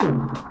You're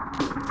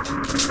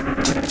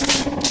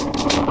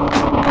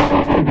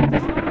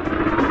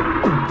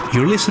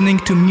listening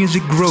to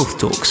Music Growth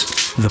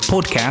Talks, the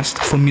podcast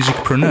for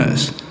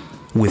musicpreneurs,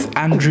 with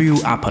Andrew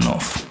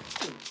Apanov.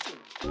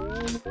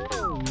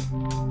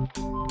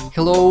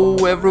 Hello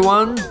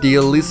everyone,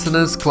 dear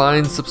listeners,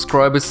 clients,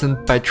 subscribers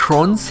and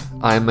patrons.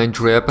 I'm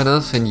Andrew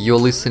Apanov and you're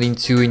listening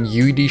to a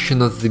new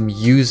edition of the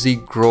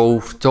Music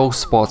Growth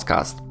Talks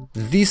podcast.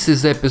 This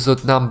is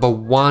episode number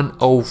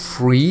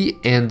 103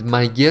 and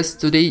my guest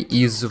today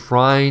is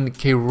Ryan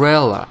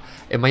Kairalla,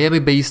 a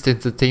Miami-based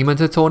entertainment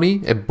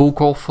attorney, a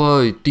book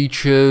author, a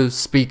teacher,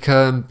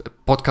 speaker,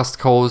 podcast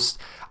host.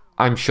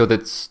 I'm sure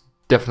that's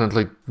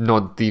definitely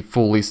not the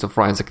full list of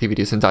Ryan's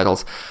activities and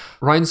titles.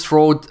 Ryan's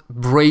wrote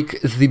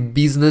Break the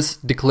Business,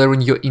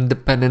 Declaring Your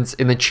Independence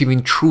and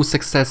Achieving True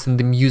Success in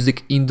the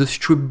Music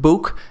Industry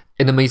book,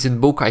 an amazing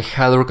book. I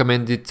highly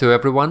recommend it to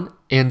everyone.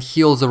 And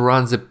he also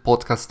runs a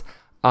podcast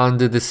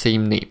under the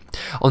same name.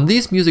 On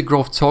these Music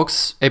Growth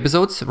Talks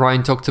episodes,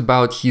 Ryan talked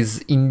about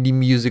his indie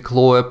music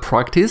lawyer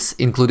practice,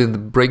 including the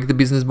Break the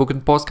Business book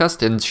and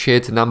podcast, and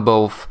shared a number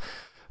of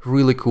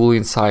really cool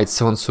insights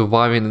on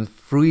surviving and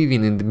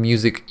thriving in the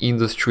music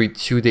industry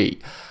today.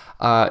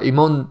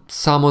 Among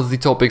some of the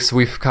topics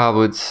we've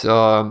covered,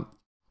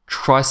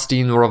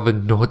 trusting or rather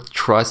not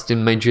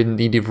trusting major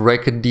native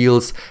record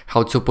deals,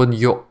 how to open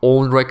your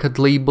own record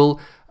label,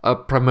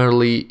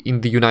 primarily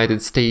in the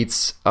United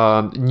States,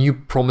 new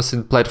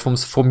promising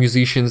platforms for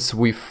musicians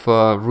with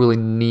really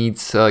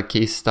neat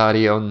case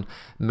study on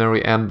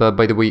Mary Amber.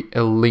 By the way,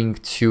 a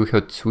link to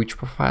her Twitch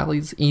profile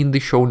is in the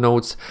show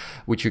notes,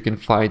 which you can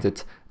find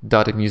at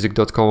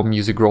datamusic.com,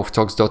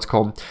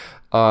 musicgrowthtalks.com.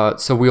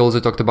 So we also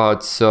talked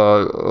about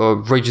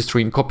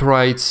registering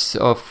copyrights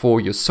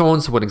for your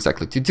songs, when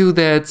exactly to do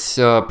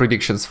that,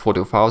 predictions for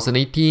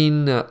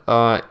 2018,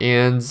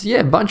 and yeah,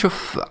 a bunch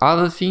of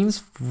other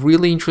things.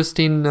 Really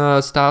interesting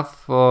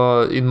stuff,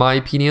 in my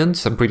opinion.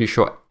 So I'm pretty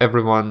sure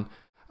everyone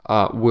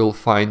will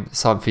find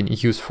something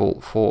useful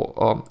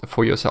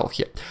for yourself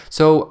here.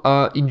 So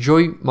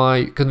enjoy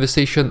my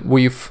conversation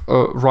with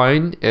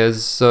Ryan.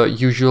 As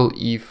usual,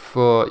 if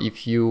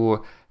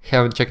you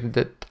haven't checked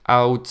that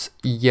out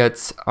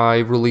yet, I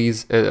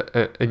release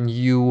a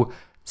new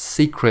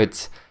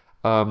secret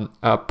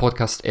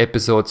podcast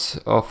episode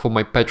for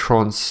my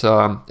patrons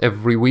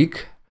every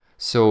week.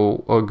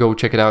 So go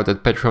check it out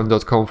at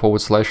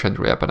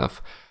patreon.com/Andrew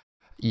Apanov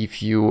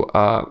if you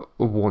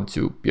want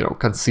to,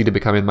 consider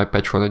becoming my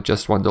patron at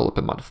just $1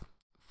 per month.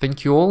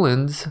 Thank you all,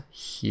 and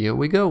here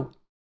we go.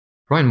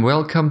 Ryan,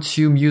 welcome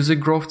to Music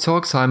Growth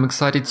Talks. I'm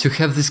excited to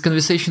have this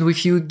conversation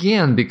with you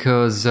again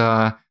because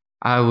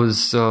I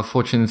was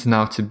fortunate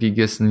enough to be a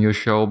guest on your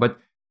show, but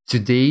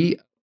today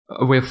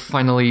we're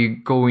finally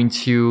going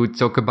to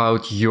talk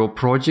about your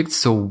project.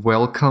 So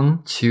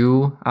welcome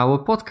to our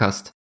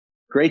podcast.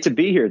 Great to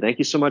be here. Thank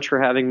you so much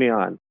for having me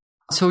on.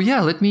 So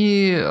yeah, let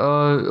me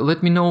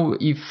know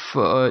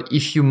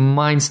if you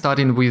mind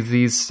starting with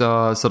this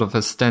sort of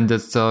a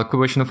standard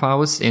question of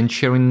ours and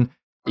sharing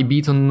a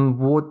bit on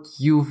what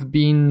you've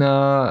been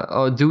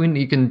doing.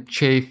 You can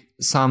share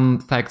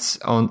some facts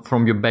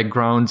from your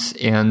background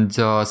and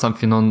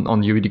something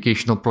on your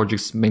educational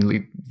projects,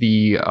 mainly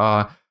the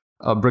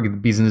Break the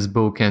Business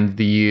book and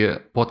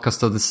the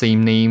podcast of the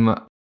same name.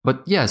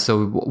 But yeah,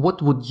 so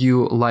what would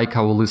you like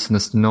our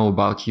listeners to know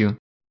about you?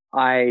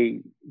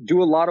 I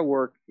do a lot of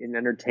work in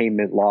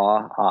entertainment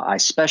law. I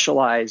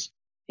specialize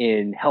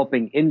in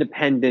helping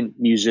independent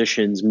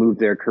musicians move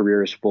their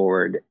careers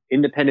forward.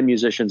 Independent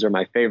musicians are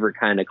my favorite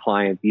kind of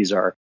client. These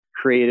are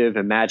creative,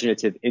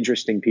 imaginative,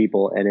 interesting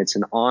people, and it's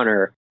an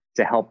honor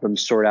to help them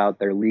sort out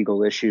their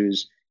legal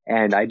issues.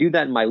 And I do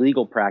that in my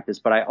legal practice,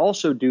 but I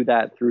also do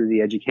that through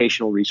the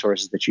educational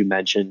resources that you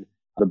mentioned,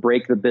 the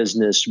Break the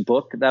Business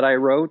book that I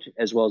wrote,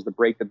 as well as the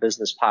Break the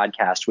Business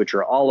podcast, which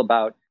are all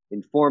about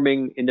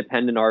informing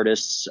independent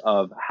artists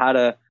of how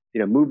to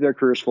move their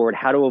careers forward,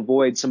 how to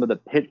avoid some of the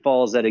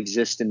pitfalls that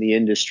exist in the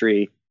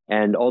industry,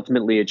 and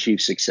ultimately achieve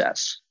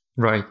success.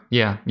 Right.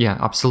 Yeah,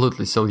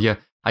 absolutely. So yeah,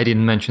 I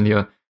didn't mention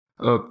your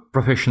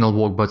professional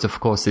work, but of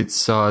course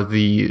it's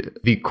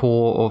the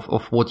core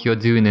of what you're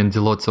doing, and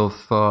a lot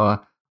of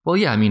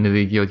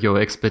your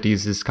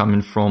expertise is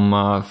coming from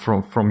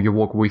your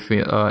work with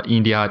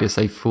indie artists.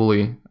 I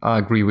fully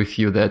agree with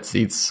you that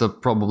it's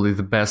probably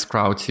the best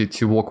crowd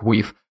to work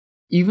with.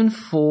 Even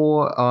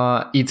for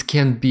it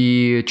can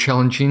be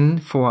challenging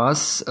for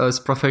us as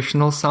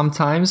professionals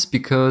sometimes,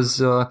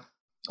 because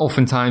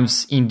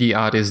oftentimes indie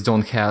artists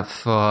don't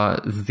have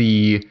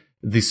the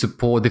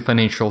support, the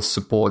financial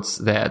supports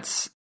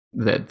that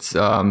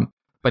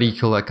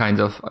particular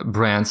kind of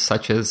brands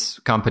such as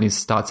companies,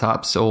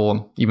 startups,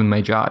 or even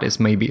major artists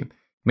maybe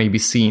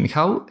seeing.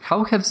 How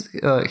have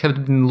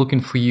it been looking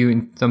for you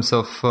in terms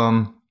of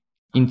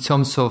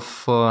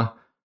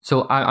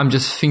so I'm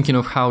just thinking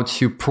of how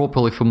to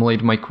properly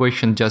formulate my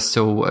question, just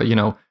so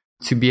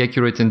to be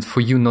accurate and for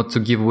you not to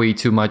give away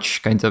too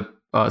much kind of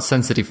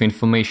sensitive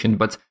information.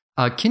 But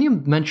can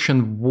you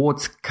mention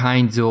what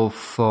kind of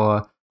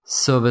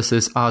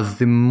services are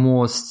the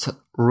most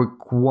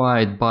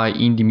required by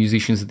indie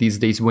musicians these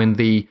days when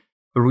they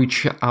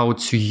reach out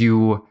to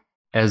you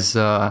as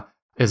a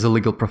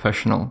legal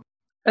professional?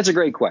 That's a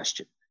great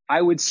question.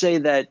 I would say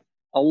that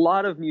a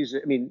lot of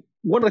music,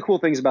 one of the cool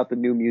things about the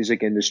new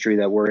music industry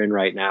that we're in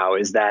right now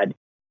is that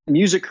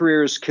music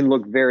careers can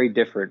look very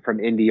different from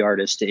indie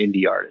artist to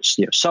indie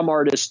artist. Some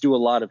artists do a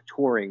lot of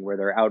touring where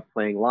they're out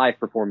playing live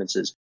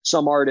performances.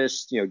 Some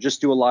artists,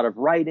 just do a lot of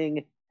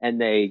writing and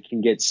they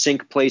can get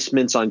sync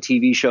placements on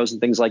TV shows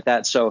and things like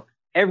that. So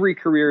every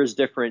career is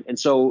different. And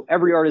so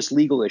every artist's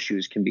legal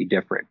issues can be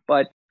different.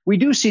 But we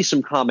do see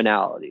some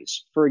commonalities.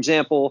 For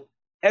example,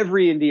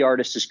 every indie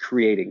artist is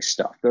creating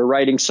stuff. They're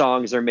writing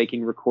songs, they're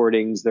making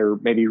recordings, they're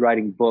maybe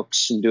writing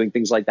books and doing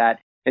things like that.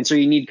 And so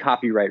you need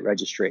copyright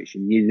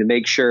registration. You need to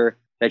make sure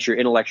that your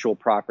intellectual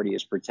property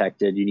is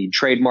protected. You need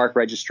trademark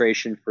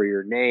registration for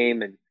your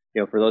name and,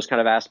 for those kind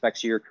of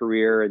aspects of your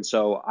career. And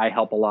so I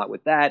help a lot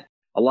with that.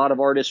 A lot of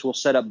artists will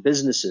set up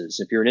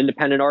businesses. If you're an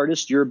independent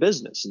artist, you're a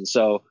business. And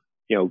so,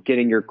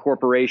 getting your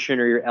corporation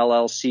or your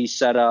LLC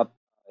set up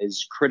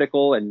is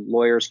critical, and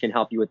lawyers can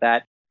help you with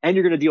that. And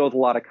you're going to deal with a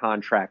lot of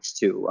contracts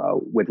too.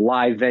 With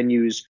live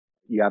venues,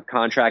 you have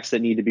contracts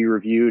that need to be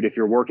reviewed. If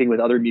you're working with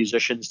other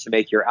musicians to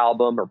make your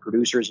album, or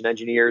producers and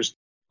engineers,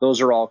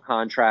 those are all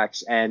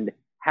contracts. And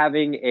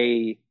having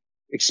a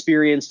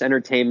experienced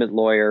entertainment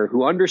lawyer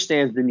who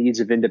understands the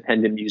needs of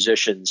independent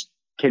musicians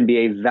can be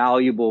a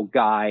valuable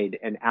guide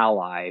and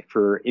ally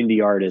for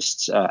indie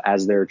artists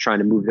as they're trying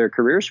to move their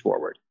careers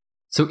forward.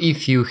 So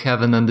if you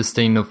have an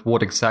understanding of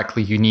what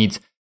exactly you need,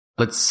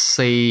 let's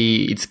say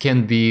it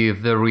can be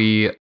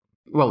very,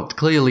 well,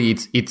 clearly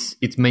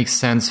it makes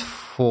sense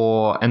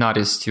for an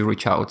artist to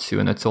reach out to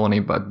an attorney,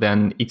 but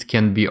then it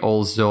can be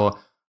also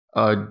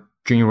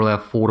generally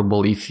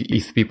affordable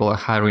if people are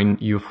hiring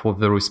you for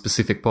very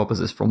specific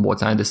purposes, from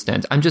what I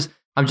understand. I'm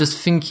just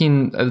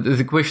thinking,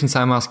 the questions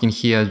I'm asking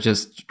here,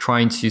 just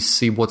trying to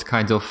see what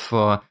kind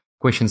of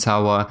questions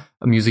our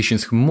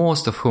musicians,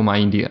 most of whom are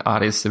indie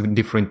artists of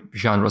different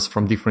genres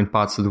from different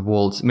parts of the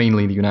world,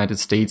 mainly in the United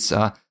States,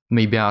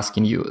 may be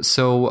asking you.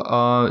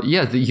 So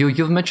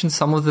you've mentioned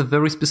some of the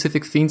very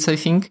specific things, I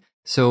think.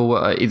 So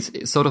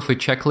it's sort of a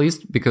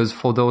checklist, because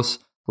for those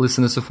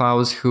listeners of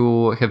ours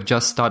who have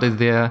just started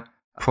their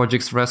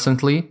projects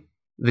recently,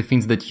 the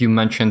things that you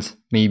mentioned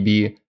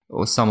maybe,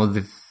 or some of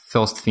the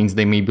first things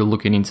they may be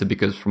looking into,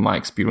 because from my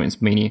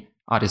experience, many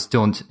artists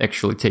don't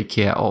actually take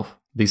care of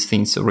these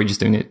things, so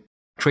registering a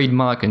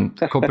trademark and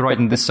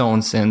copyrighting the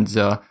songs and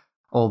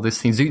all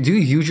these things. Do you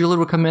usually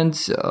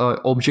recommend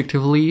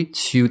objectively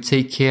to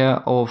take care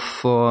of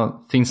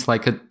things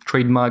like a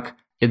trademark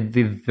at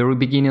the very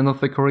beginning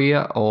of a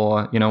career,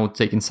 or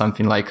taking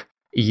something like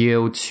a year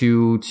or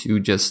two to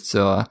just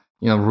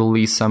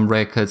release some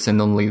records and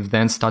only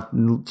then start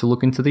to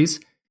look into these?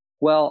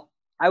 Well,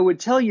 I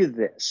would tell you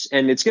this,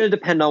 and it's going to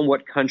depend on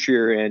what country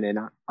you're in. And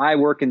I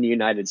work in the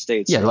United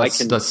States. Yeah,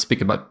 so let's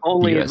speak about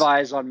only the US.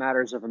 Advise on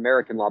matters of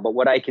American law. But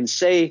what I can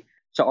say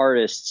to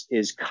artists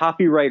is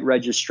copyright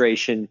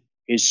registration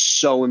is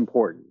so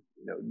important.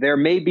 There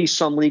may be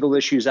some legal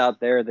issues out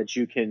there that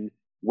you can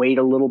wait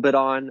a little bit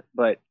on,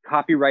 but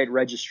copyright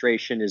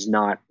registration is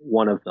not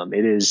one of them.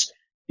 It is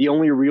the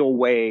only real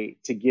way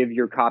to give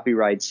your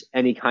copyrights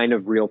any kind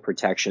of real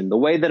protection. The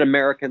way that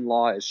American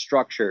law is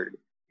structured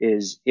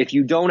is if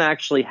you don't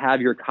actually have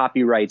your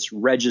copyrights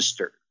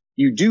registered,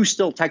 you do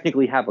still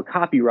technically have a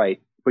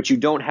copyright, but you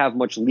don't have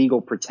much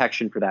legal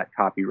protection for that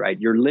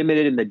copyright. You're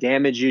limited in the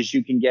damages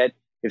you can get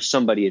if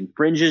somebody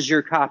infringes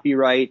your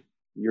copyright.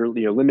 You're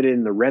limited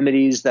in the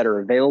remedies that are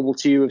available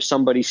to you if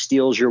somebody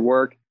steals your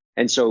work.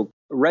 And so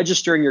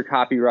registering your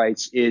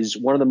copyrights is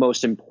one of the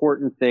most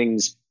important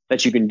things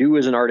that you can do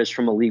as an artist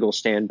from a legal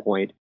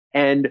standpoint.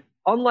 And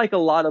unlike a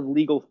lot of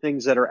legal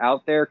things that are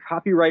out there,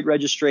 copyright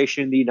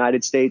registration in the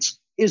United States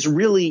is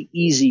really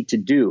easy to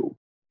do.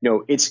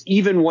 It's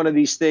even one of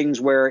these things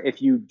where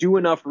if you do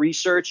enough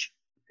research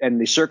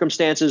and the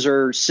circumstances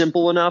are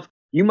simple enough,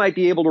 you might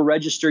be able to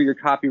register your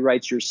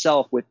copyrights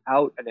yourself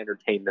without an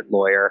entertainment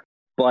lawyer.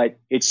 But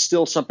it's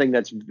still something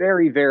that's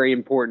very, very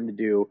important to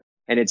do.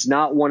 And it's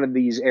not one of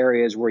these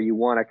areas where you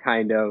want to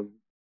kind of,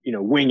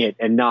 wing it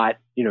and not,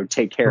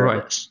 take care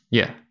of this.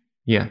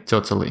 Yeah,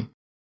 totally.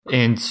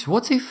 And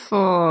what if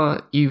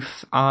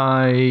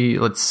I,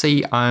 let's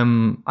say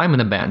I'm in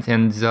a band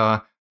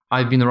and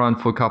I've been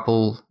around for a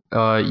couple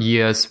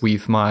years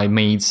with my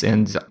mates,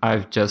 and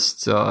I've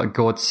just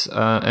got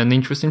an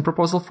interesting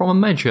proposal from a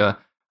major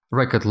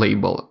record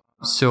label.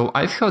 So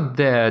I've heard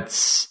that,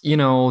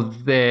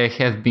 there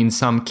have been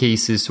some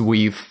cases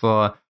with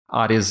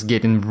artists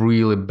getting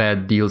really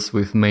bad deals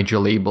with major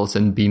labels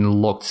and being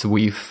locked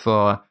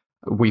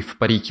with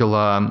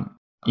particular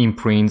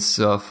imprints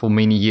for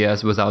many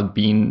years without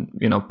being,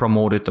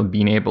 promoted or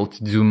being able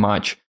to do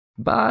much.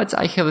 But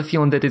I have a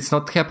feeling that it's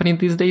not happening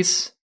these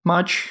days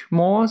much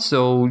more.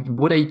 So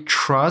would I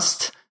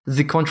trust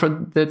the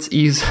contract that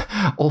is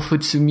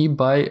offered to me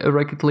by a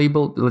record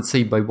label, let's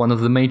say by one of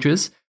the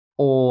majors?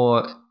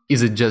 Or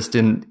is it just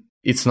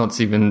it's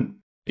not even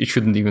it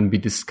shouldn't even be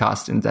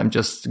discussed and them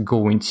just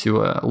going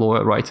to a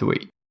lawyer right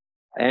away.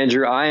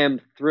 Andrew, I am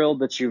thrilled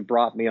that you've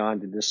brought me on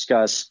to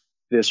discuss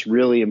this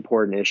really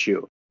important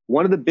issue.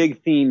 One of the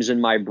big themes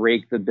in my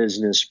Break the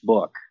Business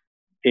book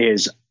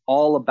is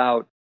all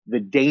about the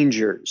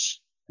dangers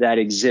that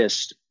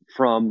exist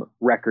from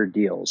record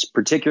deals,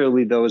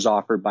 particularly those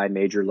offered by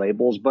major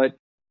labels, but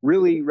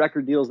really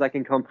record deals that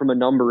can come from a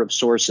number of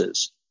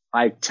sources.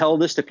 I tell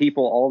this to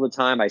people all the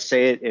time. I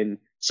say it in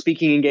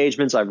speaking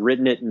engagements. I've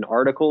written it in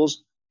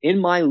articles. In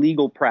my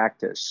legal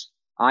practice,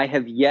 I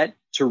have yet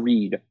to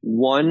read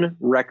one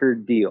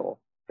record deal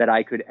that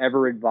I could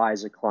ever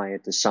advise a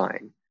client to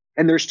sign.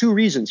 And there's two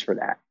reasons for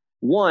that.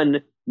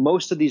 One,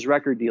 most of these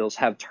record deals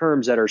have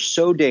terms that are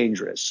so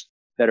dangerous,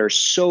 that are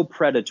so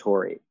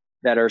predatory,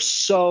 that are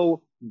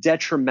so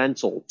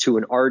detrimental to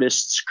an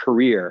artist's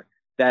career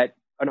that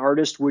an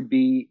artist would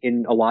be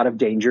in a lot of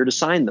danger to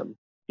sign them.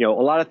 You know,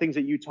 a lot of things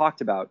that you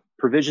talked about,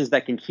 provisions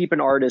that can keep an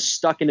artist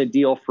stuck in a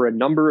deal for a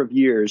number of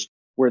years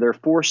where they're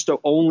forced to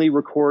only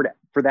record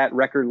for that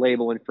record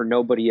label and for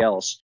nobody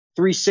else.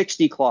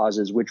 360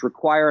 clauses, which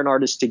require an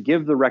artist to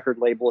give the record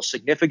label a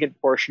significant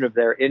portion of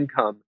their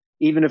income,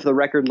 even if the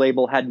record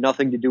label had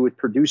nothing to do with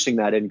producing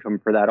that income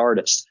for that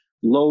artist.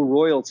 Low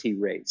royalty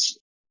rates.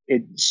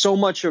 So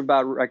much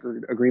about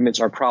record agreements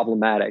are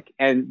problematic.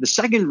 And the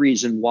second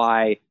reason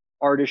why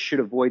artists should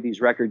avoid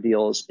these record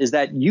deals is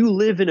that you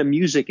live in a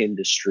music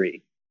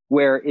industry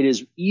where it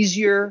is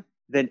easier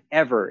than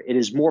ever. It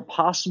is more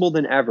possible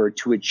than ever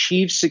to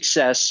achieve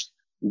success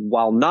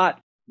while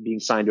not being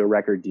signed to a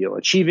record deal,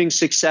 achieving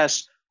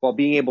success while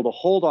being able to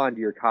hold on to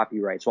your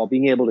copyrights, while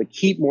being able to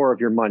keep more of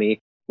your money,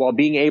 while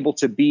being able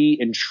to be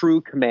in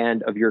true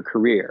command of your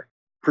career.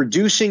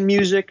 Producing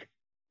music,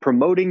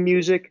 promoting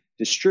music,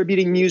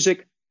 distributing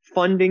music,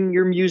 funding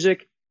your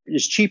music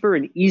is cheaper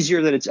and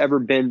easier than it's ever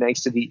been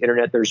thanks to the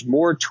internet. There's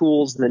more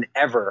tools than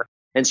ever.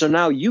 And so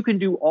now you can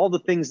do all the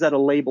things that a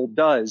label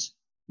does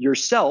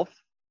yourself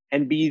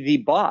and be the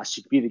boss.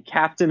 You can be the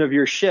captain of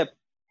your ship,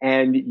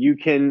 and you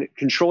can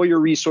control your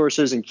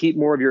resources and keep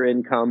more of your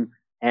income.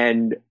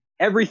 And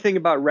everything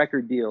about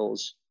record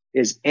deals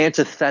is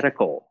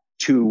antithetical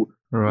to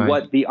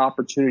what the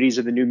opportunities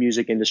of the new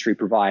music industry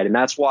provide. And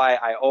that's why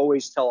I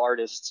always tell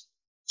artists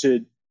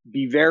to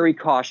be very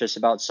cautious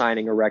about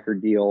signing a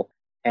record deal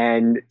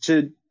and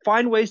to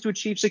find ways to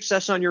achieve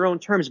success on your own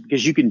terms,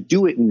 because you can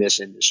do it in this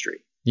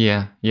industry.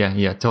 Yeah,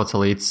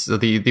 totally. It's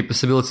the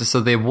possibilities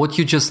are there. What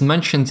you just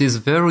mentioned is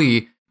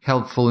very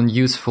helpful and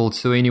useful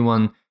to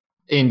anyone.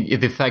 In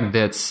the fact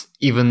that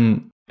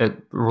even a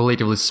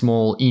relatively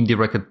small indie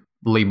record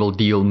label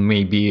deal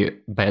may be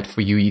bad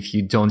for you if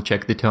you don't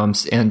check the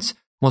terms. And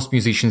most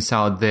musicians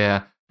out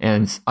there,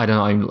 and I don't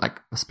know, I'm like,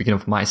 speaking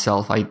of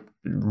myself, I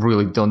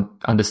really don't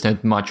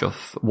understand much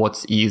of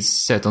what is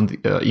set on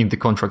in the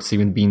contracts,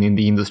 even being in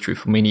the industry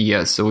for many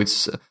years. So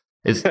it's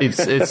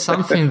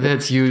something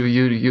that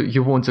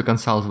you want to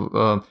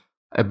consult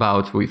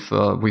about with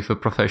a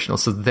professional.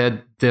 So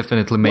that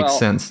definitely makes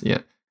sense. Yeah.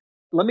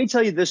 Let me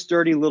tell you this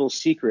dirty little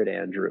secret,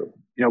 Andrew.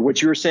 You know,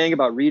 what you were saying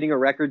about reading a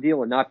record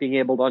deal and not being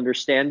able to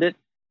understand it.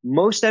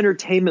 Most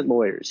entertainment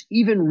lawyers,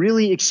 even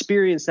really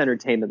experienced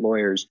entertainment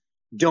lawyers,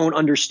 don't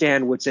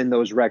understand what's in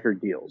those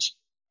record deals.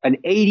 An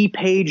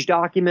 80-page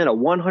document, a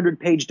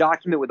 100-page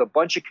document with a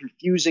bunch of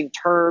confusing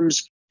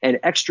terms and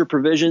extra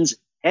provisions.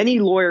 Any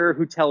lawyer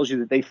who tells you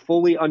that they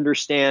fully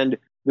understand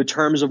the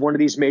terms of one of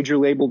these major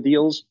label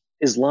deals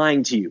is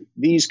lying to you.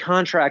 These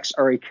contracts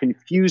are a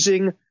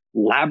confusing,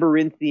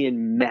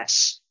 labyrinthian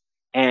mess.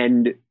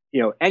 And,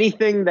 you know,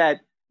 anything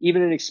that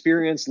even an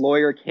experienced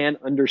lawyer can't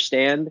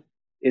understand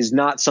is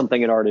not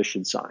something an artist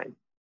should sign.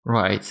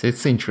 Right.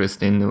 It's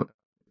interesting.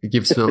 It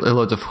gives a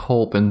lot of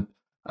hope and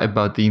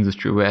about the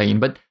industry we're in.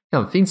 But you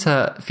know, things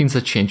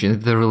are changing.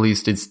 At the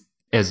release, it's,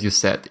 as you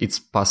said, it's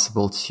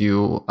possible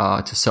to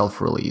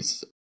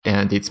self-release,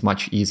 and it's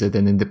much easier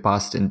than in the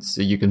past. And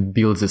so you can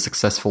build a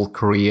successful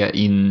career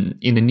in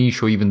a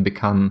niche, or even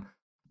become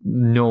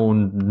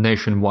known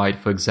nationwide,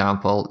 for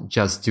example,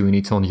 just doing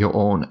it on your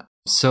own.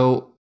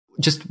 So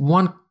just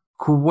one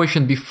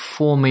question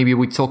before maybe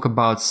we talk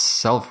about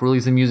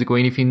self-releasing music or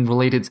anything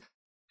related.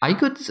 I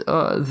got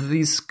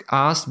this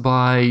asked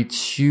by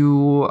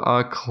two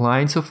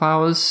clients of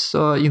ours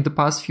in the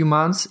past few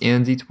months,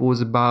 and it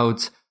was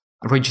about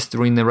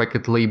registering a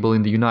record label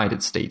in the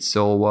United States.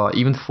 So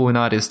even for an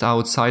artist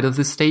outside of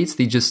the States,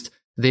 the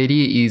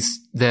idea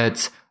is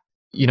that,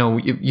 you know,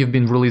 you've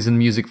been releasing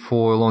music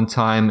for a long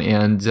time,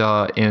 and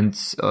so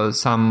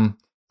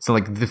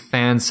like the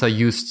fans are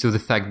used to the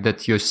fact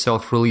that you're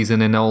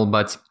self-releasing and all,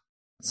 but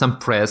some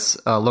press,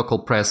 local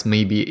press,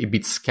 may be a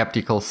bit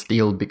skeptical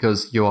still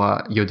because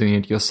you're doing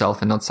it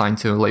yourself and not signed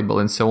to a label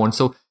and so on.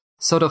 So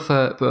sort of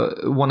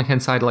one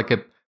hand side, like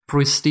a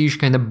prestige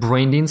kind of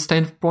branding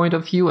standpoint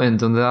of view,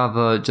 and on the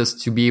other,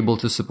 just to be able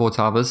to support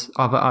other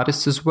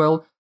artists as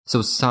well.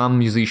 So some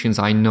musicians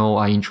I know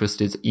are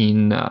interested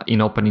in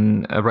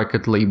opening a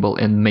record label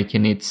and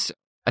making it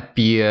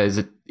appear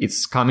as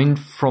it's coming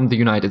from the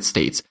United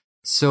States.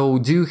 So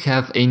do you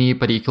have any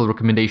particular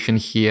recommendation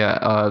here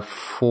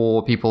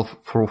for people,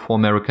 for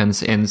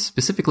Americans, and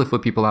specifically for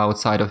people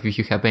outside of if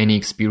you have any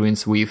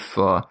experience with,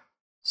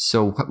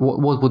 so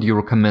what would you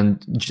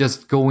recommend?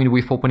 Just going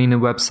with opening a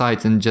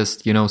website and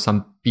just,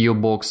 some PO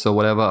box or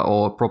whatever,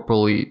 or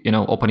properly,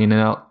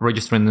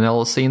 registering an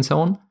LLC and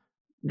so on?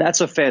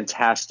 That's a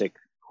fantastic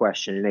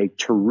question and a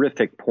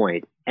terrific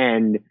point.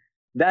 And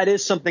that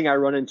is something I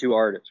run into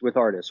with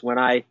artists. When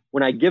I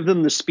give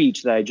them the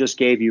speech that I just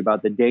gave you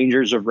about the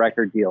dangers of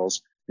record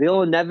deals,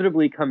 they'll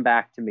inevitably come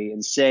back to me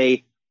and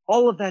say,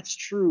 all of that's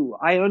true.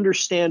 I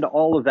understand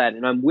all of that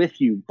and I'm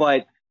with you.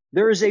 But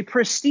there is a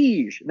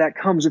prestige that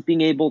comes with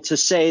being able to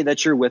say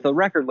that you're with a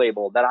record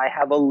label, that I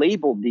have a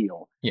label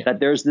deal, that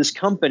there's this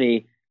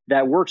company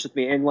that works with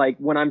me. And like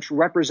when I'm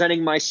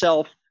representing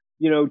myself,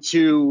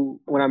 to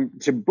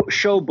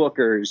show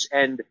bookers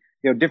and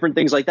different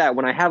things like that.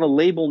 When I have a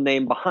label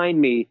name behind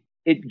me,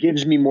 it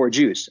gives me more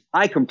juice.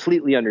 I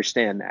completely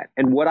understand that.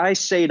 And what I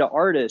say to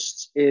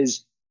artists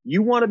is,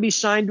 you want to be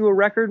signed to a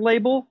record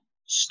label?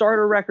 Start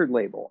a record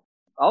label.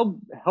 I'll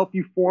help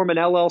you form an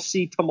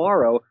LLC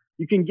tomorrow.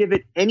 You can give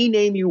it any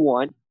name you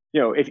want.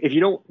 If you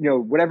don't,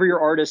 whatever your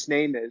artist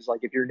name is,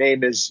 like if your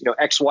name is,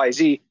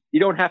 XYZ, you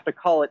don't have to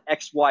call it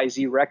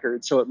XYZ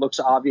Records so it looks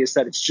obvious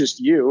that it's just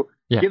you.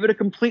 Yeah. Give it a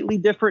completely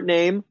different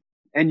name.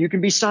 And you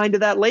can be signed to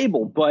that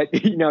label, but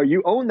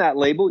you own that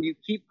label, you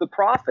keep the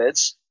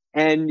profits,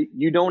 and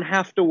you don't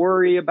have to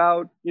worry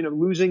about,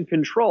 losing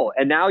control.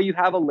 And now you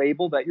have a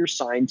label that you're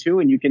signed to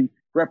and you can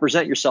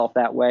represent yourself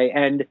that way.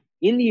 And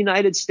in the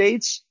United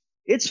States,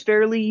 it's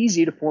fairly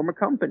easy to form a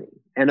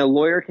company and a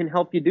lawyer can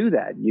help you do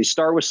that. You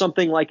start with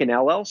something like an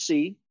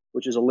LLC,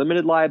 which is a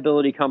limited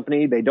liability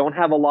company. They don't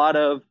have a lot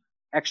of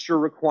extra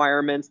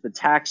requirements. The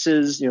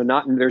taxes,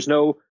 there's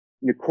no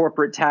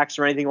corporate tax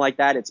or anything like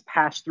that. It's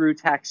pass-through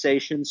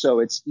taxation, so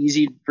it's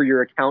easy for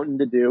your accountant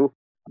to do.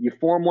 You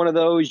form one of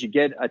those, you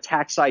get a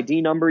tax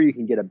ID number, you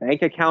can get a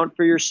bank account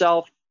for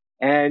yourself,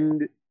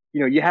 and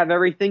you have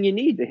everything you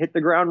need to hit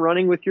the ground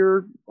running with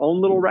your own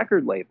little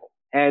record label.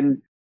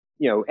 And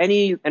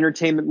any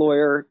entertainment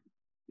lawyer,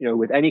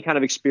 with any kind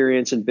of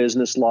experience in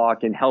business law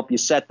can help you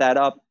set that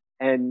up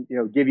and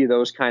give you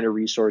those kind of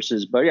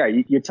resources. But yeah,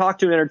 you talk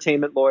to an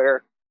entertainment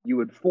lawyer, you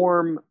would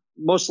form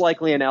most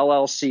likely an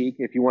LLC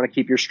if you want to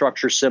keep your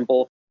structure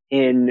simple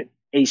in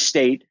a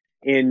state.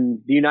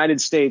 In the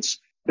United States,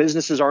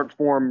 businesses aren't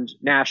formed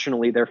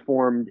nationally. They're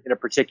formed in a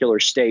particular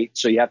state.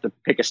 So you have to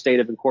pick a state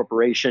of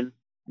incorporation.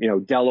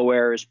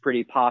 Delaware is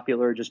pretty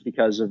popular just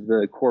because of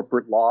the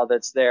corporate law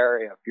that's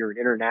there. If you're an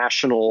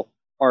international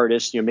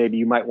artist, maybe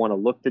you might want to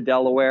look to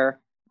Delaware.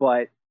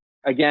 But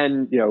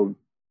again,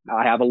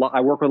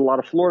 I work with a lot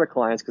of Florida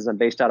clients because I'm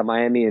based out of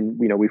Miami, and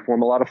we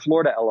form a lot of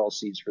Florida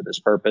LLCs for this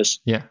purpose.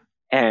 Yeah.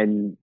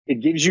 And it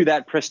gives you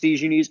that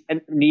prestige you need.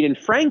 And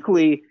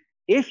frankly,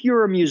 if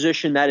you're a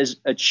musician that is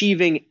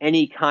achieving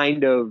any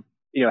kind of,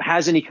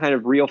 has any kind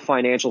of real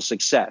financial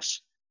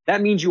success,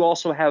 that means you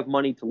also have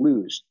money to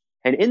lose.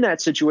 And in that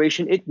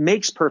situation, it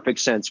makes perfect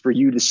sense for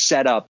you to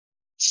set up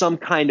some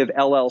kind of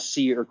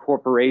LLC or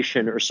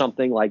corporation or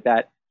something like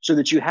that so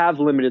that you have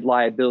limited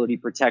liability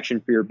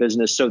protection for your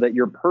business so that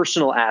your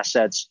personal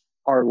assets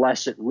are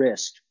less at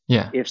risk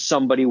if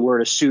somebody were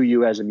to sue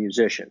you as a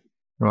musician.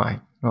 Right.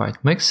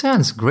 Makes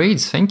sense. Great.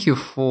 Thank you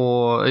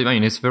for,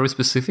 it's very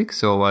specific.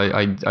 So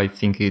I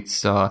think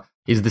it's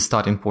the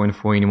starting point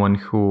for anyone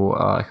who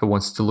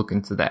wants to look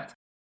into that.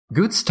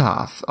 Good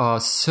stuff.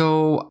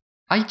 So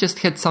I just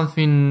had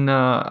something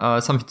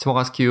to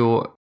ask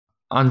you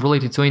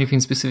unrelated to anything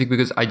specific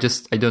because I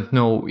don't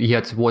know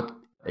yet what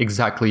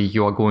exactly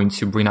you are going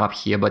to bring up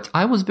here. But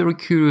I was very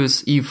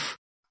curious if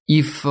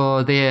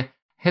there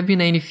have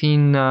been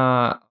anything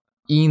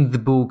in the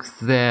book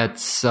that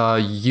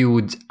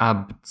you'd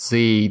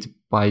update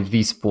by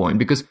this point?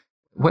 Because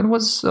when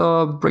was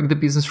Break the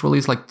Business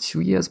released? Like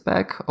 2 years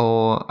back?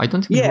 Or I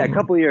don't even remember. A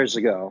couple of years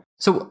ago.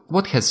 So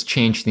what has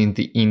changed in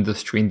the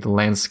industry, in the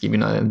landscape,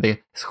 and the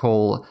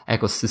whole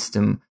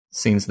ecosystem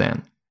since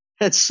then?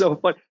 That's so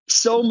fun.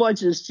 So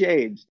much has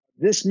changed.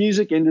 This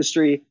music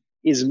industry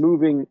is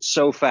moving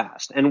so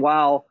fast. And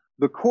while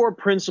the core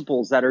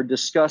principles that are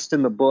discussed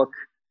in the book,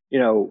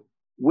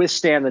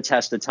 withstand the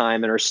test of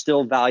time and are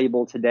still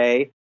valuable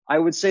today, I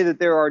would say that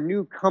there are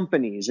new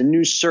companies and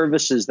new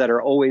services that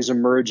are always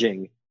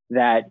emerging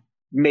that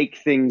make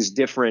things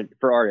different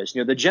for artists.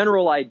 The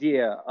general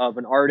idea of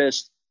an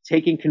artist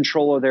taking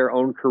control of their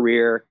own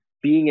career,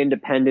 being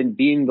independent,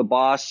 being the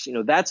boss,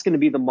 that's going to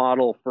be the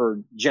model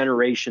for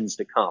generations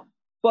to come.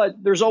 But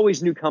there's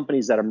always new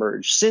companies that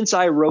emerge. Since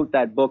I wrote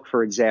that book,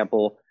 for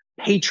example,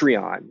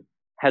 Patreon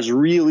has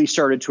really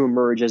started to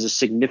emerge as a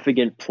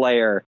significant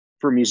player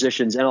for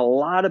musicians. And a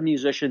lot of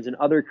musicians and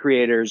other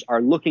creators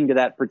are looking to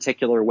that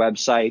particular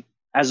website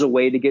as a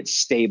way to get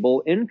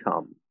stable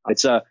income.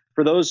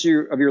 For those of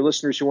your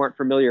listeners who aren't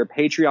familiar,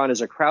 Patreon is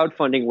a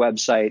crowdfunding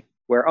website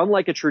where,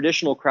 unlike a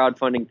traditional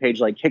crowdfunding page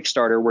like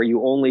Kickstarter, where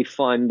you only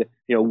fund,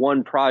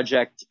 one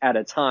project at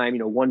a time,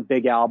 one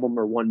big album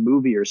or one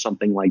movie or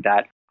something like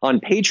that, on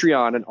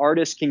Patreon, an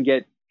artist can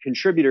get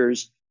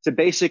contributors to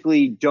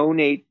basically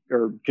donate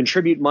or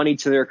contribute money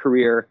to their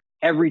career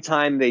every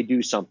time they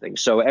do something.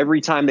 So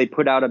every time they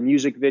put out a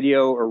music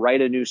video or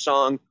write a new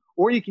song,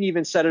 or you can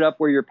even set it up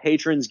where your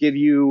patrons give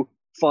you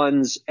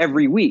funds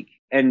every week.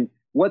 And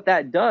what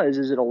that does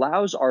is it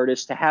allows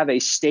artists to have a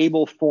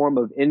stable form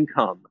of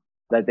income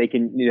that they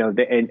can,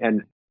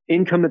 and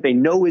income that they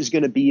know is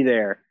going to be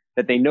there,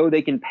 that they know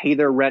they can pay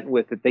their rent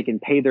with, that they can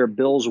pay their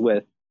bills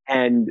with.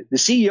 And the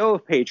CEO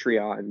of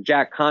Patreon,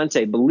 Jack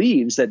Conte,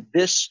 believes that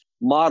this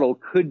model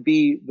could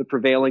be the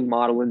prevailing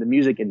model in the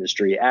music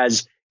industry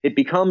as it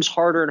becomes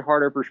harder and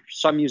harder for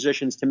some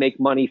musicians to make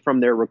money from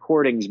their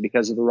recordings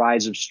because of the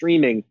rise of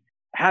streaming.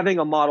 Having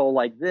a model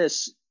like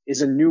this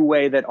is a new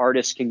way that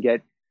artists can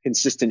get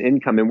consistent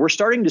income. And we're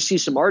starting to see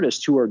some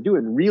artists who are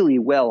doing really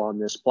well on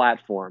this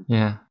platform.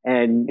 Yeah.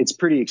 And it's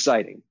pretty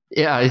exciting.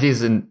 Yeah, it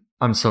is. And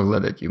I'm so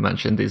glad that you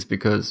mentioned this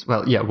because,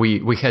 well, yeah,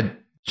 we had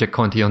Jack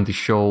Conte on the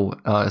show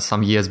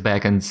some years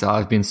back, and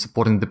I've been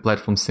supporting the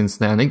platform since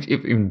then,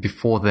 even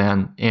before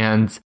then.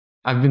 And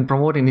I've been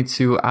promoting it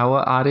to our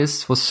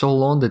artists for so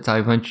long that I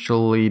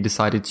eventually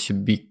decided to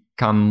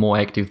become more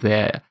active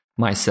there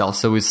myself.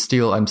 So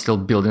I'm still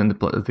building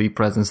the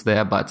presence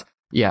there. But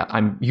yeah,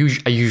 I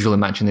usually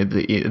mention it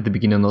at the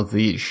beginning of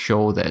the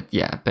show that,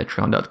 yeah,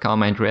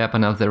 patreon.com, Andrew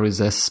Apanov, there is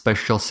a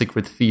special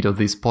secret feed of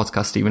this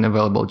podcast even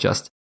available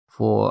just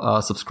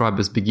for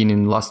subscribers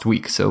beginning last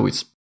week. So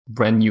it's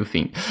brand new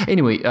thing.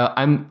 Anyway,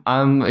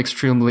 I'm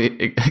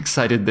extremely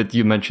excited that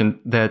you mentioned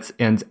that,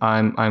 and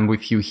I'm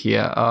with you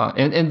here.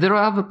 And there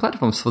are other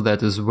platforms for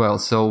that as well.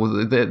 So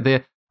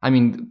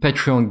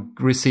Patreon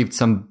received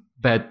some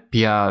bad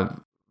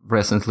PR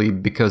recently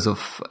because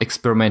of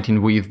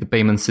experimenting with the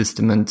payment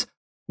system, and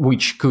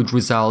which could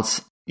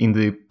result in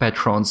the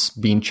patrons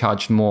being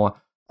charged more.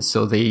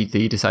 So they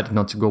decided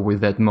not to go with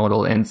that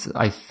model, and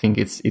I think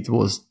it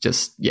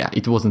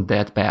wasn't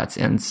that bad,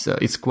 and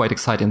it's quite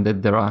exciting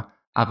that there are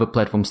other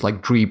platforms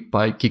like Drip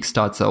by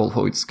Kickstarter,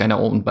 although it's kind of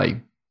owned by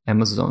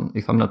Amazon,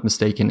 if I'm not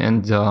mistaken,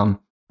 and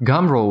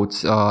Gumroad,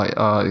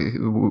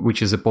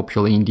 which is a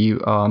popular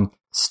indie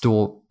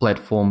store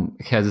platform,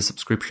 has a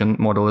subscription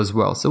model as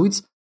well. So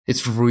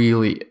it's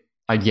really,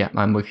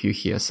 I'm with you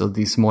here. So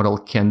this model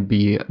can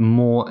be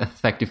more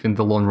effective in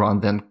the long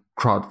run than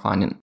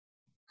crowdfunding.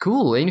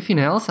 Cool. Anything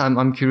else?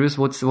 I'm curious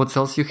what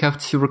else you have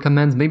to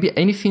recommend. Maybe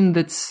anything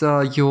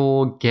that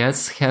your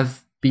guests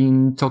have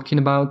been talking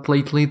about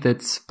lately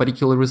that's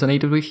particularly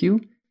resonated with you?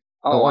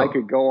 I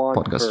could go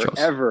on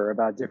forever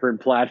about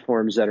different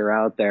platforms that are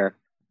out there.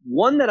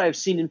 One that I've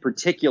seen in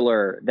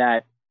particular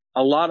that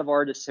a lot of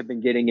artists have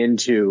been getting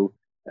into,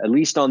 at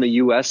least on the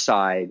US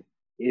side,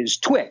 is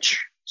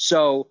Twitch.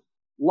 So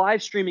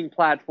live streaming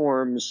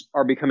platforms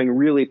are becoming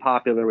really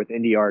popular with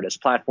indie artists.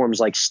 Platforms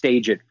like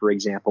StageIt, for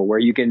example, where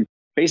you can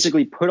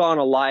basically put on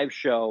a live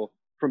show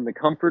from the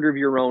comfort of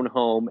your own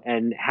home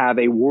and have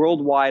a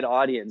worldwide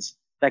audience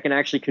that can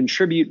actually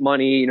contribute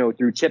money,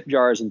 through tip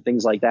jars and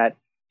things like that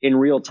in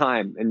real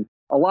time. And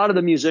a lot of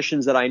the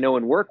musicians that I know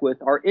and work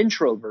with are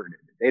introverted.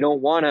 They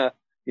don't want to,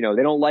 they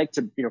don't like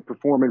to,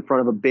 perform in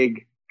front of a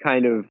big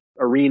kind of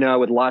arena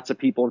with lots of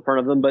people in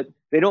front of them, but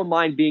they don't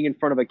mind being in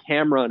front of a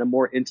camera in a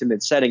more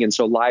intimate setting. And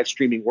so live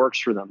streaming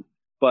works for them.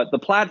 But the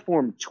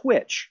platform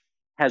Twitch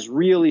has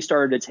really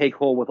started to take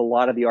hold with a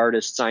lot of the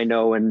artists I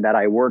know and that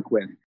I work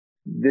with.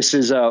 This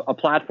is a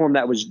platform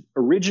that was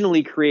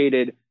originally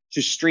created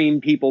to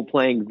stream people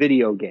playing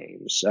video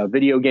games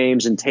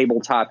and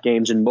tabletop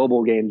games and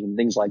mobile games and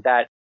things like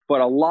that. But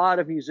a lot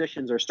of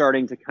musicians are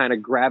starting to kind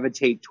of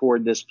gravitate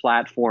toward this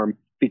platform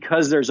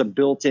because there's a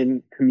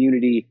built-in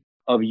community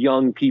of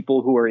young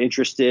people who are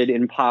interested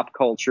in pop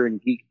culture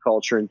and geek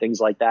culture and things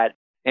like that.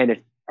 And if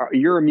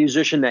you're a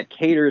musician that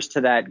caters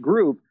to that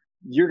group,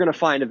 you're going to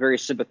find a very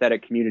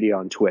sympathetic community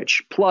on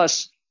Twitch.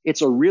 Plus,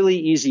 it's a really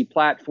easy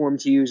platform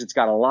to use. It's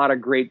got a lot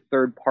of great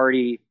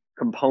third-party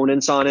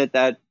components on it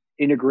that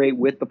integrate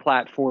with the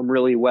platform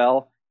really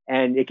well.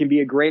 And it can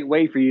be a great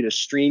way for you to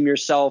stream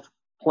yourself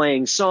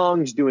playing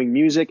songs, doing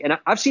music. And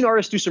I've seen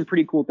artists do some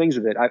pretty cool things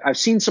with it. I've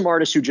seen some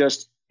artists who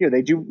just,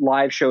 they do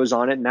live shows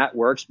on it and that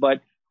works.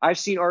 But I've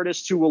seen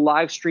artists who will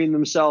live stream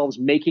themselves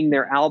making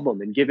their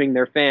album and giving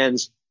their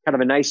fans kind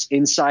of a nice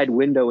inside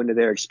window into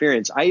their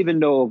experience. I even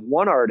know of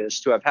one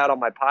artist who I've had on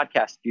my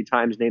podcast a few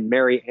times named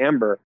Mary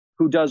Amber,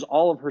 who does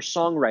all of her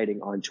songwriting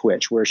on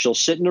Twitch, where she'll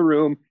sit in a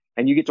room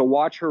and you get to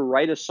watch her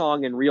write a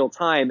song in real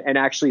time and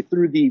actually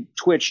through the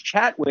Twitch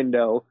chat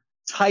window,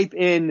 type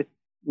in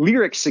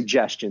lyric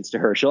suggestions to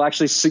her. She'll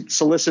actually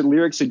solicit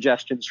lyric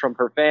suggestions from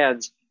her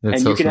fans.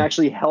 That's and you can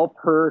actually help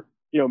her,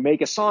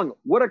 make a song.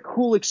 What a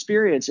cool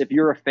experience if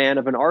you're a fan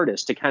of an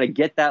artist to kind of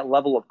get that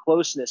level of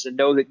closeness and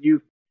know that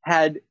you've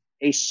had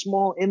a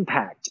small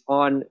impact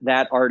on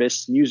that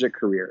artist's music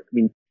career. I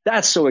mean,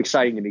 that's so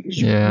exciting to me because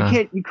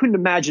you couldn't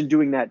imagine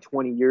doing that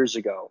 20 years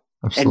ago.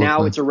 Absolutely. And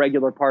now it's a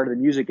regular part of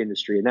the music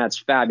industry, and that's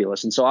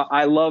fabulous. And so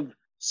I love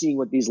seeing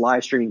what these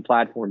live streaming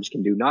platforms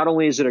can do. Not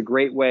only is it a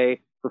great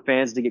way for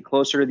fans to get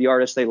closer to the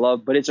artists they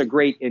love, but it's a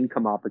great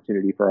income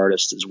opportunity for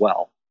artists as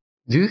well.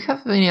 Do you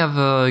have any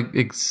other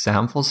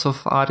examples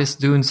of artists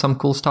doing some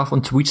cool stuff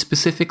on Twitch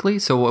specifically?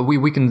 So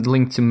we can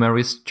link to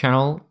Mary's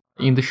channel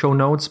in the show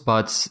notes,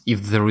 but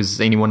if there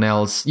is anyone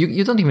else,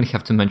 you don't even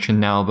have to mention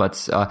now,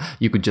 but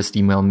you could just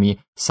email me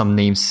some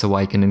names so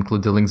I can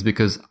include the links,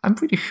 because I'm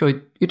pretty sure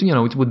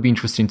it would be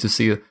interesting to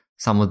see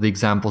some of the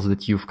examples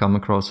that you've come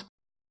across.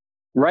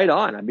 Right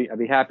on. I'd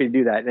be happy to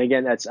do that. And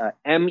again, that's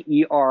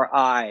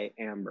Meri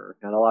Amber.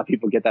 And a lot of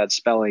people get that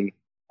spelling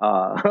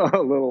a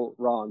little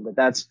wrong,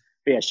 but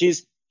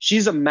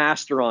she's a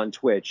master on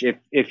Twitch.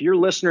 If your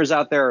listeners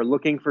out there are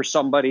looking for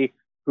somebody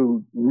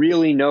who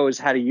really knows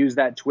how to use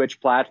that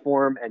Twitch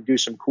platform and do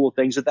some cool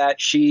things with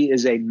that, she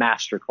is a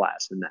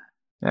masterclass in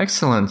that.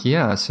 Excellent.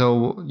 Yeah.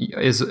 So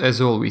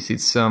as always,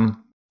 it's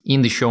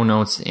in the show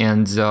notes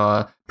and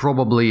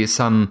probably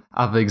some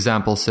other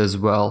examples as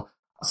well.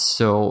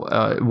 So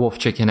worth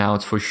checking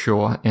out for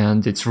sure.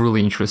 And it's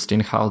really interesting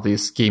how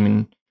this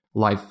gaming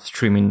live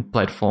streaming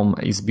platform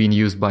is being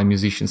used by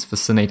musicians.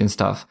 Fascinating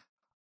stuff.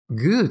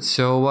 Good.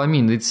 So, I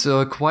mean, it's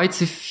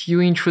quite a few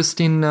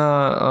interesting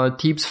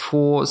tips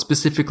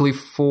specifically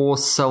for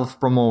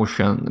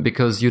self-promotion,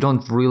 because you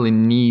don't really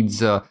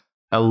need a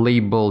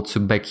label to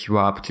back you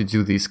up to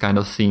do these kind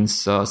of things,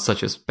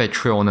 such as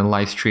Patreon and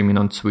live streaming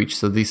on Twitch.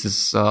 So this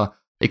is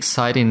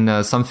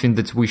exciting. Something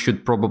that we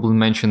should probably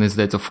mention is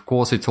that, of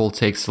course, it all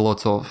takes a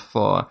lot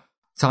of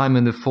time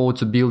and effort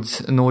to build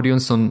an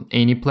audience on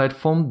any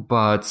platform,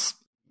 but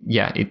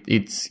yeah,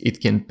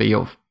 it can pay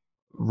off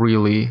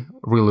really,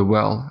 really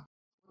well.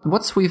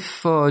 What's with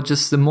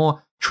just the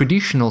more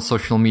traditional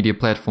social media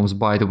platforms,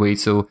 by the way?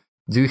 So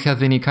do you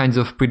have any kinds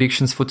of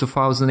predictions for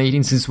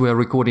 2018, since we're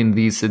recording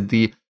this at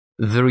the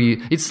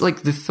it's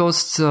like the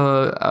first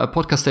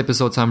podcast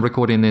episodes I'm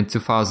recording in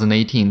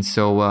 2018.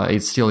 So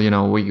it's still,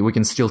 we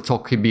can still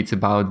talk a bit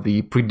about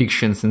the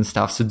predictions and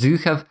stuff. So do you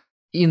have,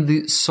 in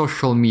the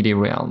social media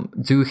realm,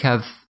 do you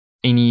have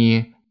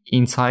any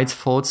insights,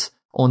 thoughts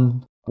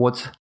on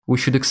what we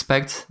should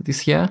expect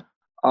this year?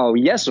 Oh,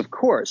 yes, of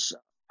course.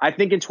 I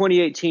think in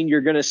 2018,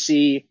 you're going to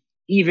see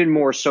even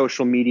more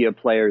social media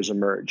players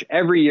emerge.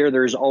 Every year,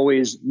 there's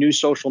always new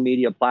social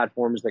media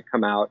platforms that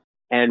come out.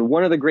 And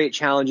one of the great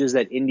challenges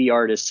that indie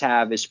artists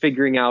have is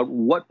figuring out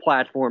what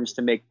platforms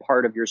to make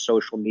part of your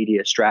social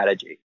media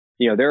strategy.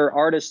 There are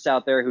artists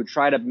out there who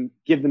try to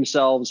give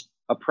themselves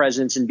a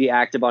presence and be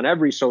active on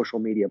every social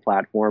media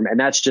platform. And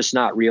that's just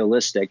not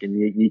realistic. And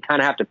you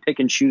kind of have to pick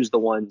and choose the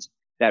ones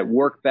that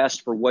work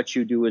best for what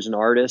you do as an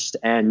artist,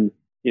 and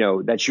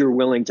that you're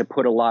willing to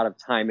put a lot of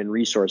time and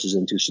resources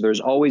into. So there's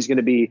always going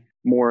to be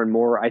more and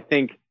more. I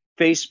think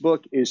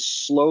Facebook is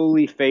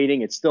slowly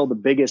fading. It's still the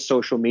biggest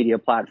social media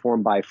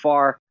platform by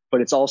far,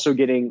 but it's also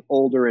getting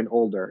older and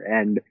older.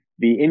 And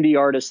the indie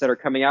artists that are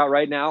coming out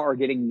right now are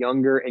getting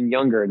younger and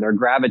younger, and they're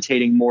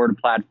gravitating more to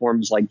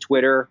platforms like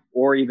Twitter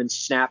or even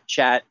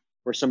Snapchat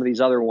or some of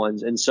these other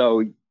ones. And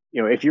so,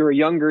 if you're a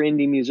younger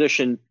indie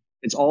musician,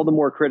 it's all the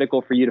more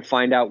critical for you to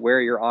find out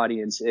where your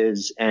audience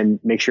is and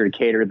make sure to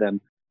cater to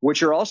them. What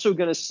you're also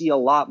going to see a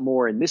lot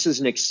more, and this is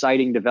an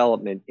exciting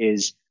development,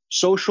 is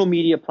social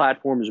media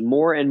platforms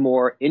more and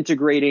more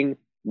integrating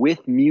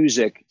with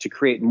music to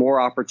create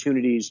more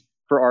opportunities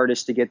for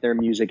artists to get their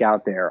music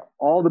out there.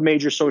 All the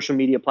major social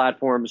media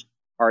platforms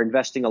are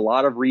investing a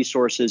lot of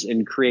resources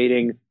in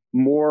creating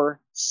more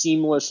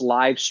seamless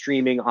live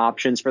streaming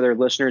options for their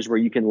listeners, where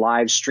you can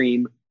live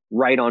stream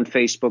right on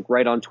Facebook,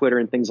 right on Twitter,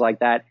 and things like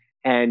that.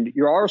 And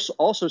you're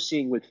also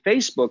seeing with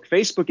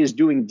Facebook is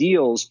doing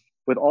deals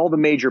with all the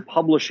major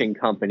publishing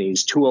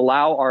companies to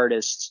allow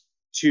artists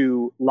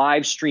to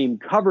live stream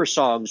cover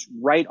songs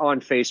right on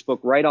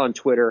Facebook, right on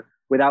Twitter,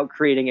 without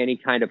creating any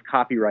kind of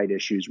copyright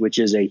issues, which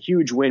is a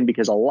huge win,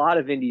 because a lot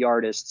of indie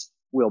artists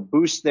will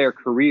boost their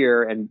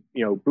career and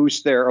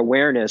boost their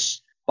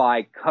awareness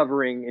by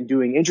covering and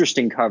doing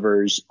interesting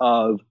covers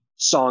of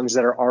songs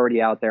that are already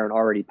out there and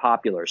already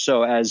popular.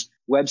 So as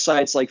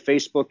websites like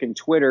Facebook and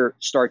Twitter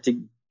start to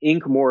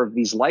ink more of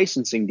these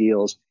licensing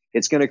deals,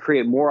 it's going to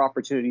create more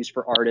opportunities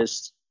for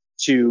artists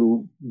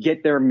to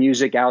get their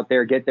music out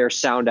there, get their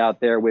sound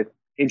out there with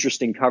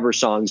interesting cover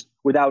songs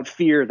without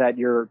fear that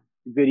your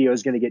video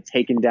is going to get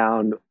taken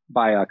down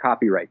by a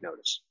copyright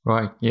notice.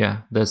 Right.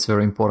 Yeah, that's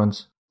very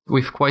important.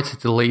 With quite a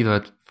delay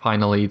that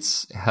finally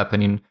it's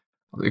happening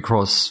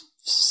across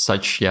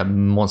such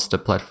monster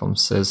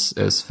platforms as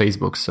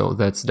Facebook. So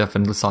that's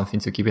definitely something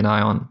to keep an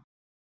eye on.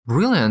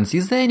 Brilliant.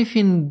 Is there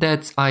anything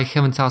that I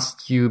haven't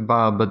asked you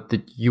about, but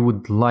that you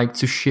would like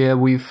to share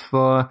with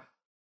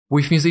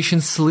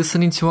musicians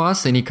listening to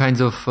us? Any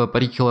kind of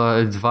particular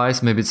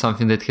advice? Maybe it's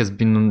something that has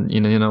been,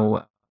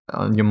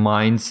 on your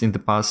minds in the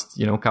past,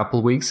 couple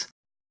of weeks?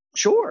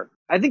 Sure.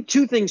 I think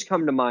two things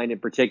come to mind in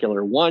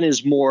particular. One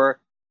is more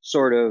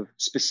sort of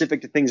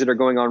specific to things that are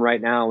going on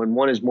right now, and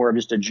one is more of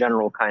just a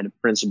general kind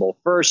of principle.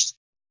 First,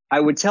 I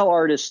would tell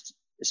artists,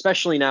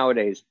 especially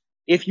nowadays,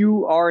 if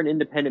you are an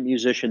independent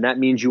musician, that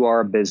means you are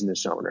a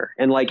business owner.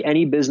 And like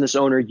any business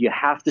owner, you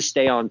have to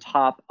stay on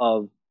top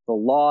of the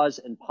laws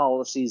and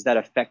policies that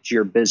affect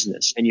your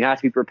business. And you have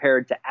to be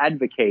prepared to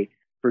advocate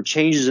for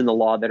changes in the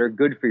law that are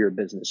good for your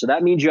business. So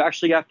that means you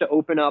actually have to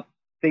open up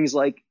things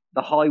like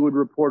the Hollywood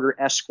Reporter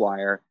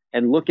Esquire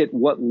and look at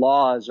what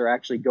laws are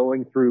actually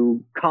going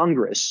through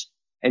Congress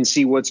and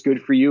see what's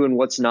good for you and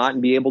what's not,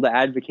 and be able to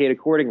advocate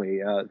accordingly.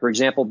 For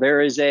example,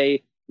 there is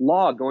a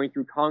law going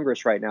through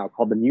Congress right now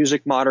called the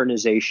Music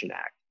Modernization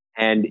Act.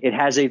 And it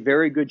has a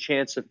very good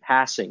chance of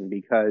passing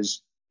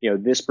because,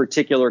 this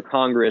particular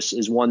Congress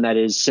is one that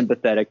is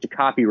sympathetic to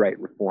copyright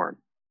reform.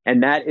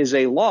 And that is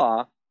a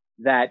law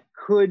that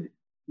could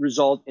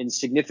result in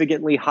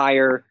significantly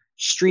higher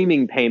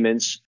streaming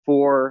payments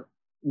for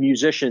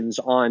musicians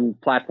on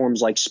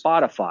platforms like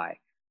Spotify.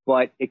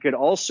 But it could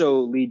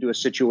also lead to a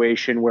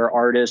situation where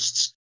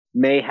artists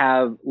may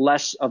have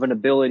less of an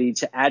ability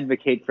to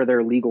advocate for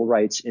their legal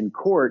rights in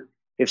court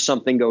if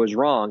something goes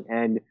wrong.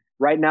 And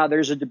right now,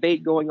 there's a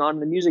debate going on in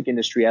the music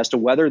industry as to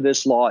whether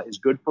this law is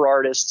good for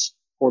artists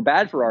or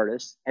bad for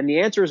artists. And the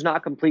answer is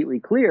not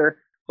completely clear.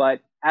 But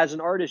as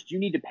an artist, you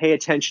need to pay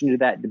attention to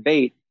that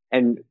debate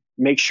and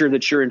make sure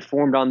that you're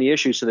informed on the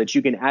issue so that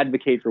you can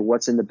advocate for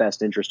what's in the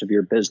best interest of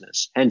your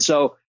business. And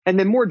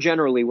then more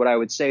generally, what I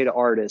would say to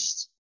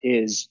artists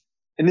is,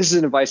 and this is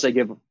an advice I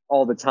give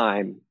all the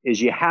time,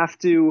 is you have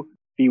to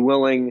be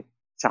willing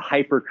to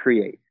hyper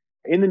create.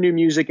 In the new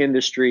music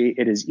industry,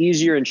 it is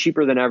easier and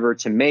cheaper than ever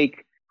to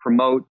make,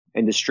 promote,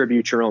 and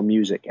distribute your own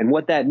music. And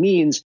what that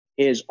means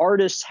is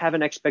artists have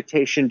an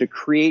expectation to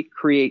create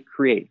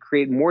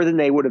more than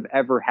they would have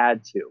ever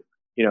had to.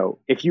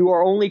 If you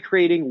are only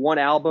creating one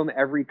album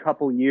every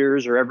couple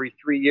years or every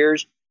 3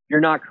 years, you're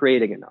not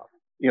creating enough.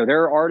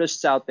 There are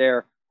artists out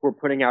there who are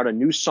putting out a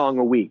new song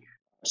a week.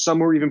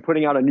 Some are even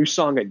putting out a new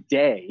song a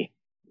day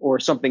or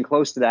something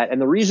close to that. And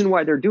the reason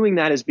why they're doing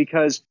that is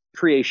because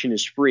creation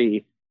is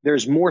free.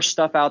 There's more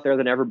stuff out there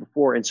than ever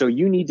before. And so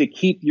you need to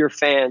keep your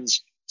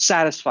fans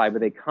satisfied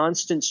with a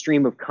constant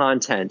stream of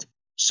content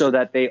so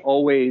that they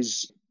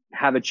always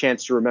have a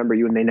chance to remember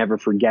you and they never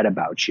forget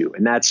about you.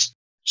 And that's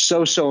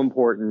so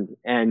important.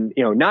 And,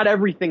 not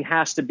everything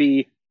has to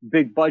be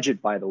big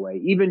budget, by the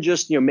way. Even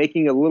just,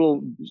 making a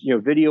little,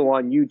 video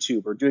on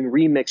YouTube or doing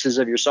remixes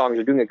of your songs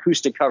or doing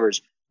acoustic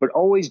covers, but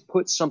always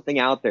put something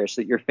out there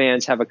so that your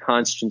fans have a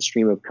constant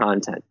stream of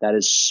content. That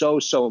is so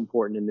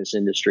important in this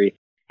industry.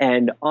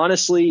 And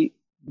honestly,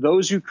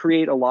 those who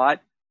create a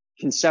lot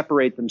can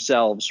separate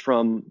themselves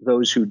from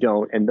those who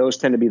don't. And those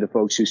tend to be the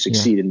folks who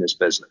succeed in this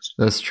business.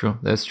 That's true.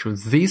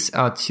 These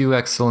are two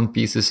excellent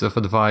pieces of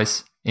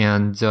advice.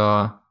 And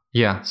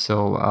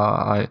so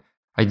I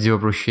do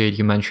appreciate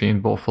you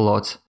mentioning both a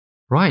lot.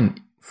 Ryan,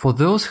 for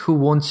those who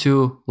want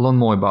to learn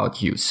more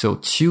about you, so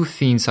two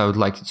things I would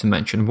like you to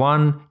mention.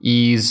 One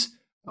is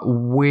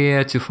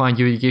where to find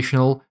your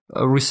educational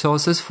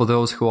resources for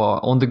those who are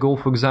on the go,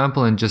 for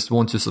example, and just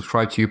want to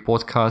subscribe to your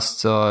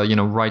podcast,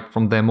 right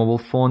from their mobile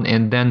phone.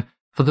 And then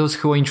for those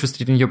who are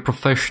interested in your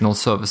professional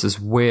services,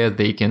 where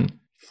they can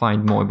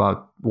find more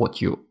about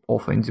what you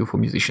offer and do for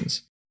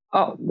musicians.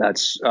 Oh,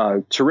 that's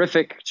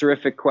terrific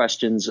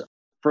questions.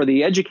 For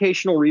the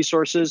educational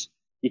resources,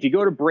 if you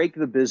go to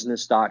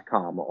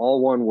breakthebusiness.com,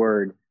 all one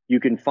word, you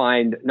can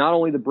find not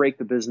only the Break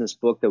the Business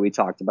book that we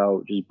talked about,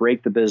 which is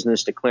Break the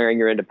Business, Declaring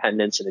Your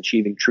Independence and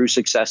Achieving True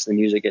Success in the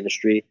Music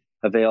Industry,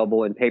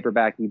 available in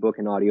paperback, ebook,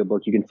 and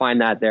audiobook. You can find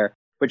that there.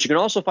 But you can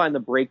also find the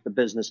Break the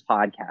Business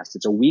podcast.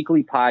 It's a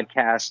weekly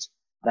podcast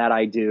that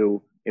I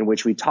do in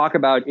which we talk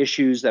about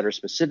issues that are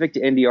specific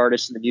to indie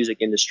artists in the music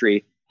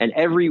industry. And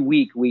every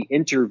week we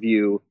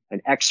interview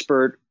an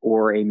expert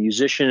or a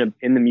musician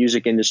in the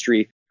music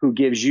industry who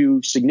gives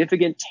you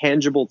significant,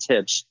 tangible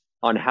tips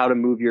on how to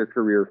move your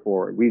career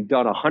forward. We've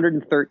done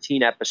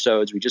 113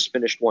 episodes. We just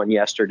finished one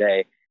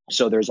yesterday.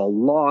 So there's a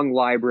long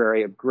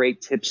library of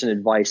great tips and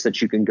advice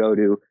that you can go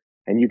to,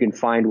 and you can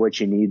find what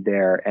you need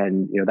there.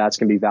 And, that's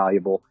going to be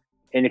valuable.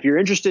 And if you're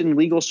interested in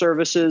legal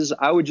services,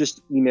 I would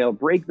just email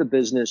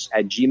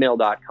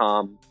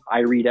breakthebusiness@gmail.com. I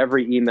read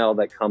every email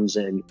that comes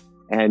in,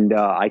 and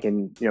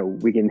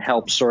we can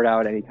help sort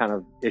out any kind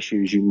of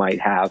issues you might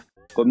have.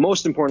 But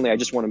most importantly, I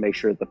just want to make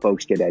sure that the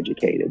folks get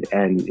educated.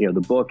 And, the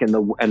book and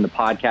the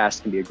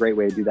podcast can be a great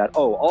way to do that.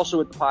 Oh, also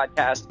with the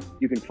podcast,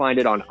 you can find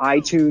it on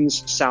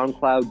iTunes,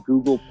 SoundCloud,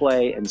 Google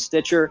Play, and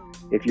Stitcher.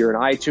 If you're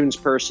an iTunes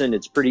person,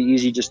 it's pretty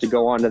easy just to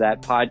go onto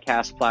that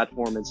podcast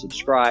platform and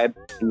subscribe,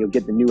 and you'll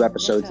get the new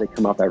episodes that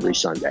come up every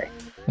Sunday.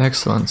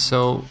 Excellent.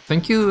 So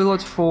thank you a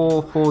lot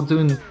for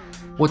doing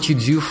what you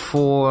do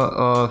for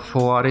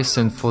artists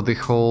and for the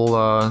whole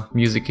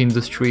music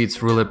industry.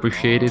 It's really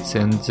appreciated,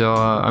 and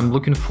I'm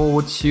looking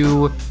forward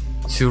to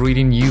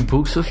reading new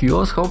books of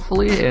yours,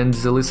 hopefully, and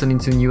listening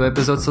to new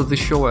episodes of the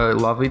show. I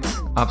love it.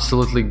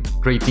 Absolutely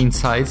great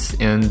insights,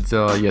 and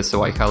so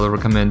I highly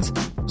recommend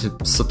to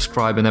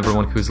subscribe and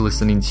everyone who's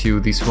listening to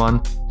this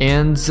one.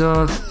 And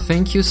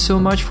thank you so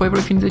much for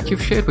everything that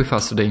you've shared with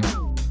us today.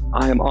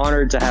 I am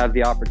honored to have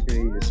the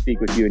opportunity to speak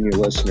with you and your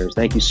listeners.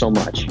 Thank you so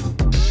much.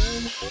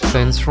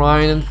 Thanks,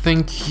 Ryan, and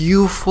thank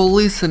you for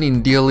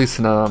listening, dear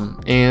listener.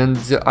 And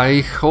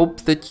I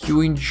hope that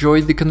you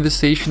enjoyed the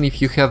conversation.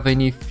 If you have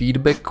any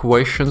feedback,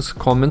 questions,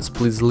 comments,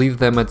 please leave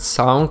them at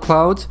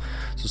SoundCloud.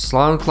 So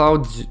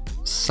SoundCloud,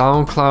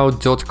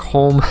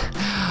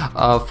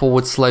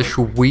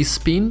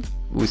 soundcloud.com/Wispin.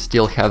 We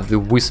still have the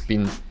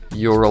Wispin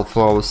URL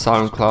for our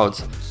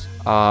SoundCloud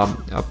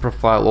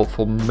profile, or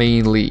for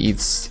mainly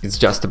it's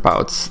just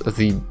about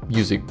the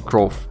Music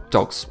Growth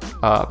Talks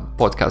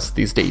podcast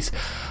these days.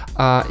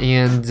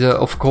 And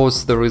of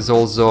course there is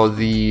also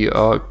the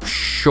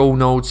show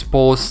notes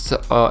post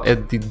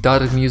at the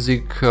Data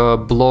Music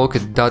blog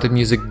at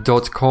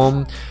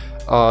datamusic.com.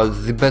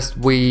 The best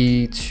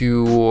way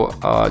to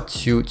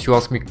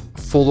ask me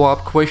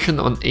follow-up question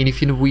on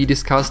anything we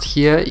discussed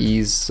here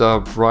is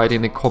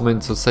writing a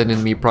comment or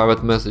sending me a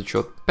private message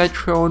on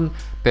Patreon,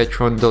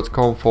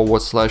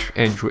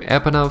 patreon.com/Andrew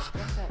Apanov.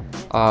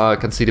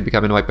 Consider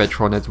becoming my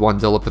patron at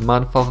 $1 per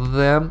month over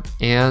there.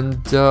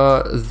 And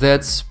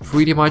that's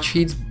pretty much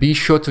it. Be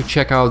sure to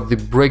check out the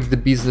Break the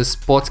Business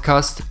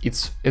podcast.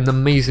 It's an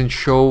amazing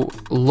show,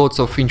 lots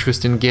of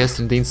interesting guests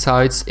and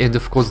insights, and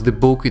of course the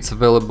book, it's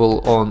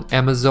available on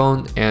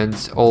Amazon, and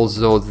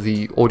also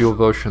the audio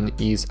version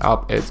is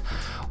up at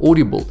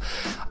Audible.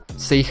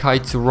 Say hi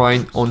to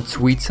Ryan on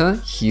Twitter.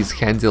 His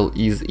handle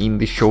is in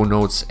the show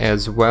notes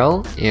as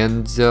well.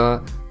 And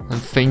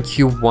thank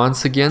you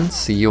once again.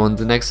 See you on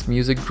the next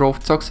Music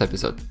Growth Talks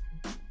episode.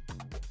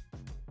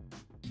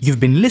 You've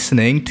been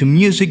listening to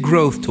Music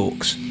Growth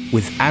Talks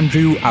with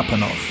Andrew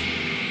Apanov.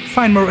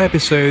 Find more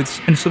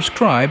episodes and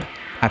subscribe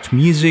at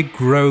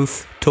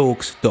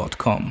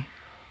musicgrowthtalks.com.